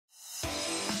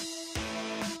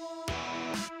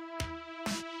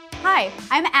Hi,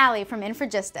 I'm Allie from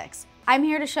Infragistics. I'm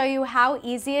here to show you how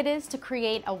easy it is to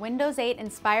create a Windows 8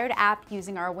 inspired app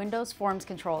using our Windows Forms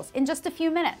controls in just a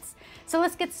few minutes. So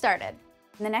let's get started.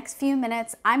 In the next few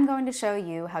minutes, I'm going to show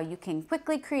you how you can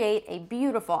quickly create a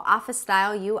beautiful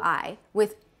Office-style UI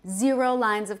with 0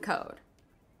 lines of code.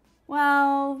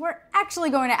 Well, we're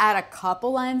actually going to add a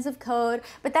couple lines of code,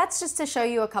 but that's just to show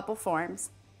you a couple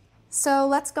forms. So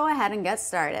let's go ahead and get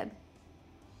started.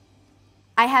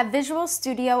 I have Visual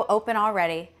Studio open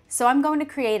already, so I'm going to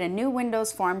create a new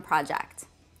Windows Form project.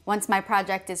 Once my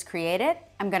project is created,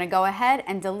 I'm going to go ahead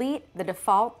and delete the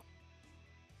default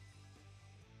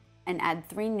and add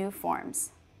 3 new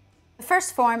forms. The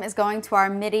first form is going to our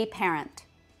MIDI parent,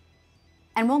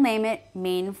 and we'll name it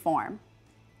Main Form.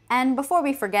 And before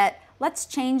we forget, let's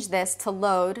change this to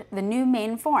load the new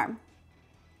main form,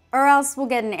 or else we'll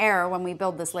get an error when we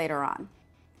build this later on.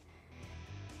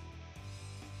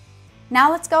 Now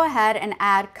let's go ahead and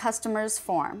add Customers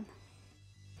Form.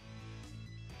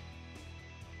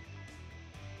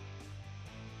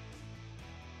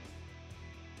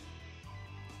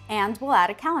 And we'll add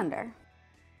a calendar.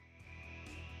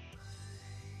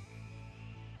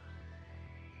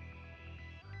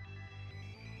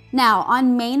 Now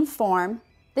on Main Form,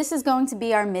 this is going to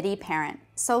be our MIDI parent.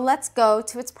 So let's go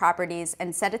to its properties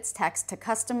and set its text to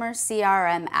Customer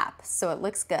CRM App so it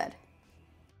looks good.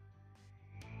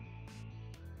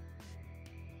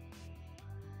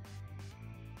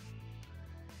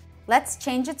 Let's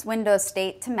change its Windows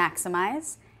state to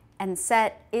maximize and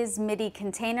set is MIDI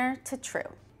container to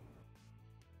true.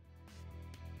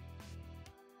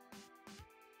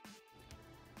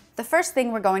 The first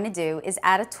thing we're going to do is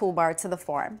add a toolbar to the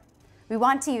form. We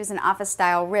want to use an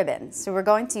Office-style ribbon, so we're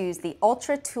going to use the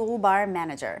UltraDock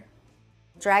Manager.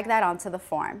 Drag that onto the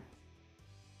form.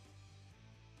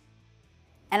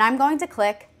 And I'm going to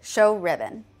click Show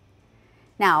Ribbon.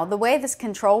 Now, the way this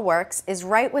control works is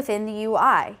right within the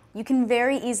UI. You can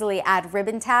very easily add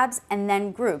ribbon tabs and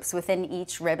then groups within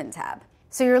each ribbon tab.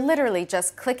 So you're literally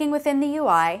just clicking within the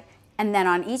UI, and then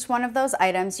on each one of those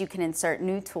items you can insert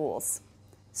new tools.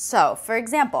 So, for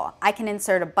example, I can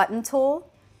insert a button tool,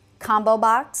 combo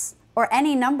box, or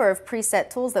any number of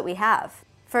preset tools that we have.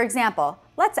 For example,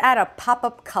 let's add a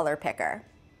pop-up color picker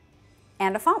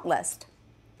and a font list.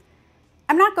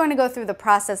 I'm not going to go through the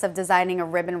process of designing a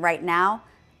ribbon right now,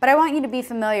 but I want you to be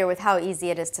familiar with how easy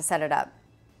it is to set it up.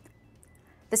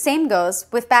 The same goes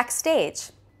with Backstage.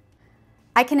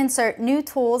 I can insert new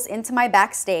tools into my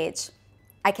Backstage.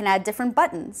 I can add different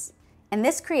buttons, and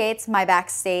this creates my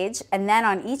Backstage, and then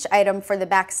on each item for the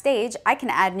Backstage, I can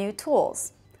add new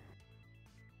tools.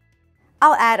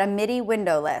 I'll add a MIDI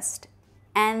window list,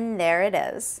 and there it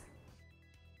is.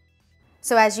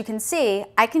 So as you can see,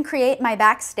 I can create my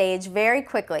Backstage very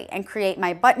quickly and create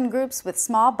my button groups with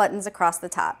small buttons across the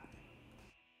top.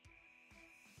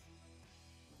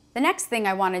 The next thing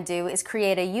I want to do is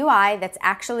create a UI that's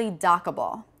actually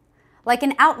dockable. Like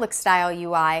an Outlook-style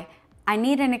UI, I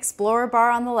need an Explorer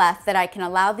bar on the left that I can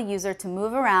allow the user to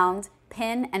move around,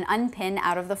 pin, and unpin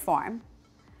out of the form.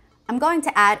 I'm going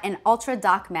to add an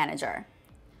UltraDock Manager.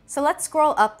 So let's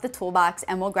scroll up the toolbox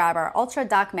and we'll grab our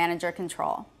UltraDock Manager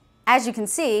control. As you can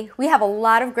see, we have a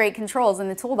lot of great controls in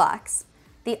the toolbox.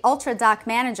 The UltraDock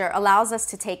Manager allows us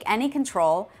to take any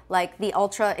control, like the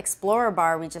Ultra Explorer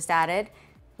bar we just added,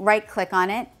 right-click on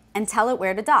it, and tell it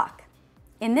where to dock.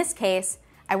 In this case,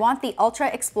 I want the Ultra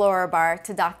Explorer bar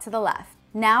to dock to the left.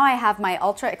 Now I have my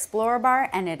Ultra Explorer bar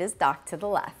and it is docked to the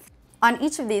left. On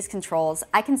each of these controls,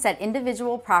 I can set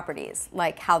individual properties,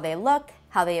 like how they look,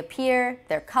 how they appear,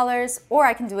 their colors, or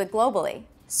I can do it globally.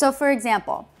 So for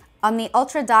example, on the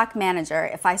UltraDock Manager,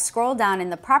 if I scroll down in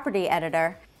the property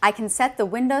editor, I can set the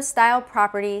Windows style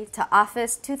property to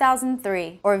Office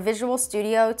 2003 or Visual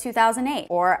Studio 2008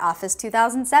 or Office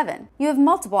 2007. You have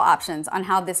multiple options on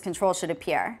how this control should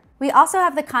appear. We also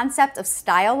have the concept of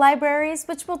style libraries,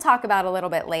 which we'll talk about a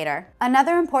little bit later.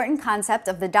 Another important concept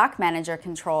of the Dock Manager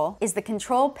control is the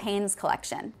control panes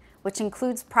collection, which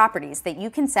includes properties that you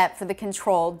can set for the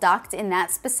control docked in that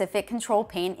specific control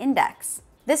pane index.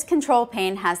 This control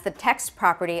pane has the text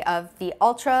property of the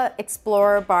Ultra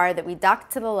Explorer bar that we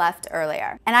docked to the left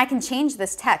earlier. And I can change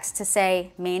this text to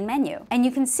say Main Menu. And you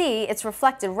can see it's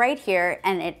reflected right here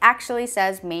and it actually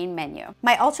says Main Menu.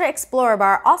 My Ultra Explorer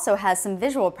bar also has some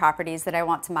visual properties that I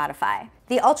want to modify.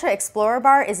 The Ultra Explorer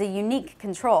bar is a unique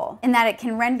control in that it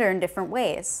can render in different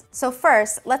ways. So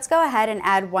first, let's go ahead and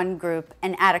add one group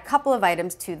and add a couple of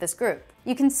items to this group.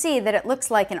 You can see that it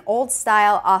looks like an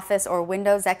old-style Office or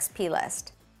Windows XP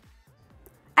list.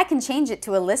 I can change it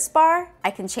to a list bar,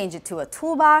 I can change it to a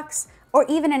toolbox, or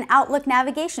even an Outlook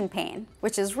navigation pane,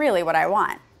 which is really what I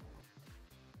want.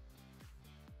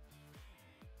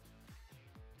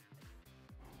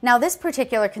 Now this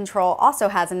particular control also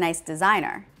has a nice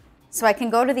designer. So I can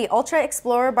go to the Ultra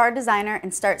Explorer Bar Designer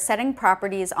and start setting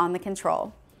properties on the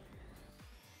control.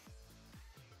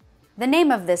 The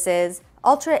name of this is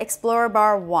Ultra Explorer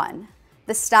Bar 1.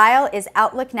 The style is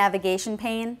Outlook Navigation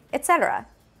Pane, etc.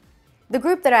 The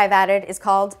group that I've added is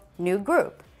called New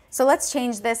Group. So let's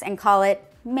change this and call it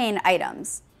Main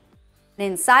Items.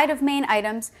 Inside of Main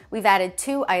Items, we've added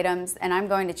 2 items, and I'm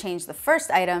going to change the first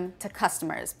item to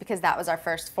Customers because that was our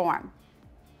first form.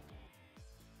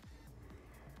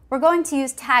 We're going to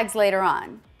use tags later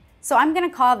on. So I'm going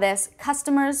to call this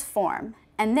Customers Form,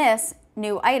 and this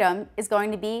new item is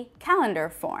going to be Calendar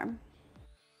Form.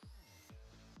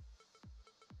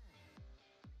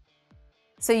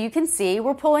 So you can see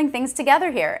we're pulling things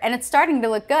together here, and it's starting to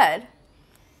look good.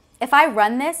 If I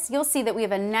run this, you'll see that we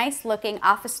have a nice looking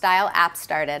office style app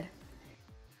started.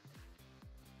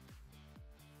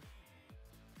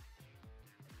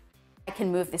 I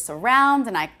can move this around,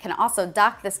 and I can also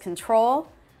dock this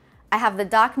control. I have the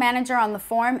Dock Manager on the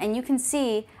form, and you can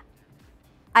see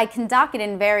I can dock it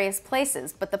in various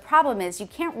places, but the problem is you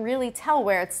can't really tell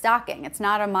where it's docking. It's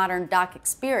not a modern dock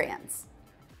experience.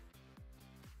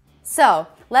 So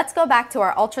let's go back to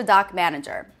our UltraDock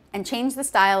Manager and change the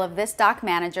style of this Dock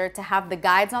Manager to have the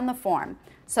guides on the form.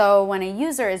 So when a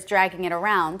user is dragging it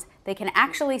around, they can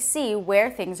actually see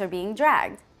where things are being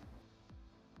dragged.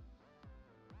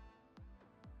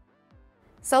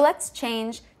 So let's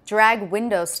change drag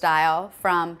window style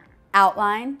from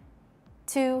outline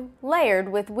to layered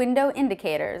with window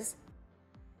indicators.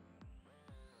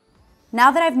 Now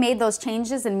that I've made those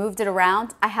changes and moved it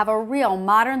around, I have a real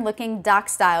modern looking dock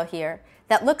style here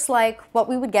that looks like what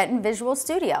we would get in Visual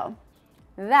Studio.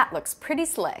 That looks pretty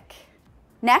slick.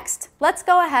 Next, let's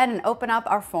go ahead and open up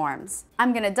our forms.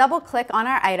 I'm going to double click on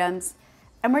our items,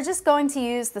 and we're just going to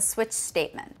use the switch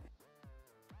statement.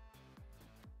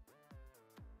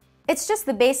 It's just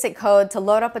the basic code to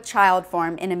load up a child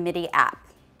form in a MIDI app,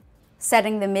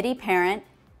 setting the MIDI parent,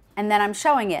 and then I'm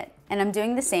showing it, and I'm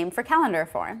doing the same for calendar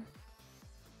form.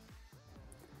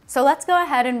 So let's go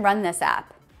ahead and run this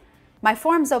app. My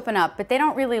forms open up, but they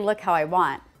don't really look how I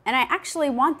want, and I actually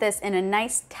want this in a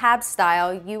nice tab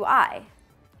style UI.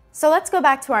 So let's go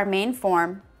back to our main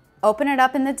form, open it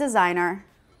up in the designer,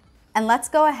 and let's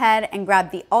go ahead and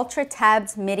grab the Ultra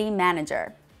Tabs MIDI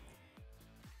Manager.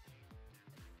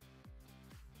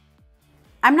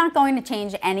 I'm not going to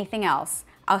change anything else.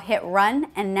 I'll hit run,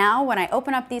 and now when I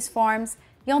open up these forms,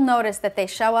 you'll notice that they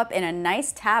show up in a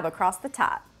nice tab across the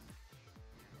top.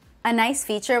 A nice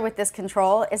feature with this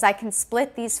control is I can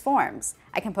split these forms.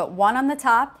 I can put one on the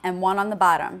top and one on the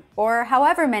bottom, or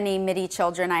however many MIDI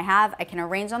children I have, I can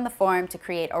arrange on the form to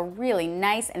create a really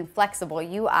nice and flexible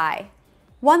UI.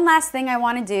 One last thing I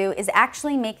want to do is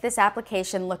actually make this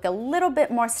application look a little bit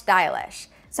more stylish.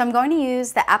 So I'm going to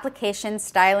use the application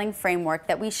styling framework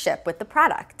that we ship with the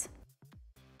product.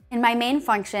 In my main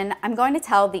function, I'm going to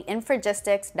tell the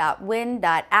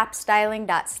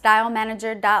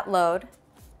infragistics.win.appstyling.stylemanager.load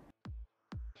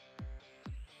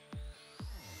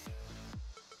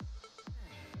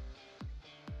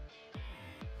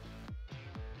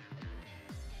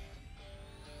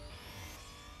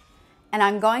and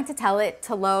I'm going to tell it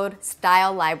to load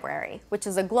Style Library, which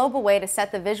is a global way to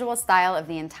set the visual style of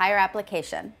the entire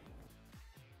application.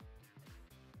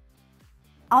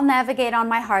 I'll navigate on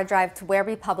my hard drive to where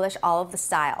we publish all of the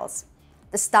styles.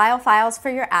 The style files for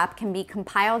your app can be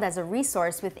compiled as a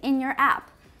resource within your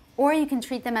app, or you can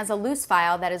treat them as a loose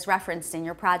file that is referenced in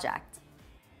your project.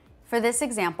 For this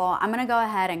example, I'm going to go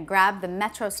ahead and grab the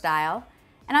Metro style,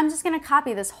 and I'm just going to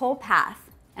copy this whole path,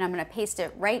 and I'm going to paste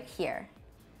it right here.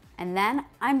 And then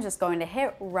I'm just going to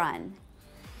hit run.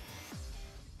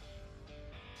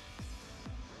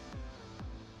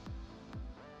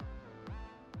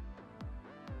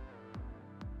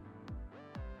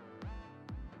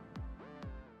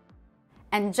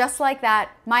 And just like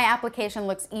that, my application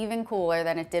looks even cooler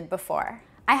than it did before.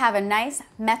 I have a nice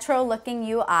Metro looking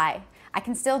UI. I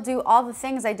can still do all the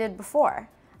things I did before.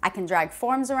 I can drag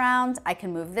forms around, I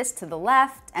can move this to the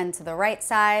left and to the right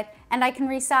side, and I can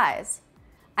resize.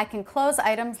 I can close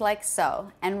items like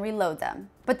so and reload them.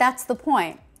 But that's the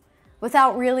point.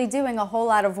 Without really doing a whole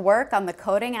lot of work on the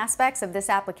coding aspects of this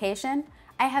application,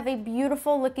 I have a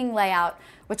beautiful looking layout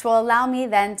which will allow me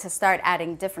then to start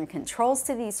adding different controls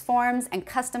to these forms and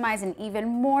customize an even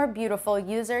more beautiful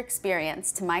user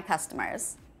experience to my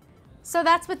customers. So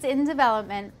that's what's in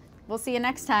development. We'll see you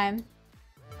next time.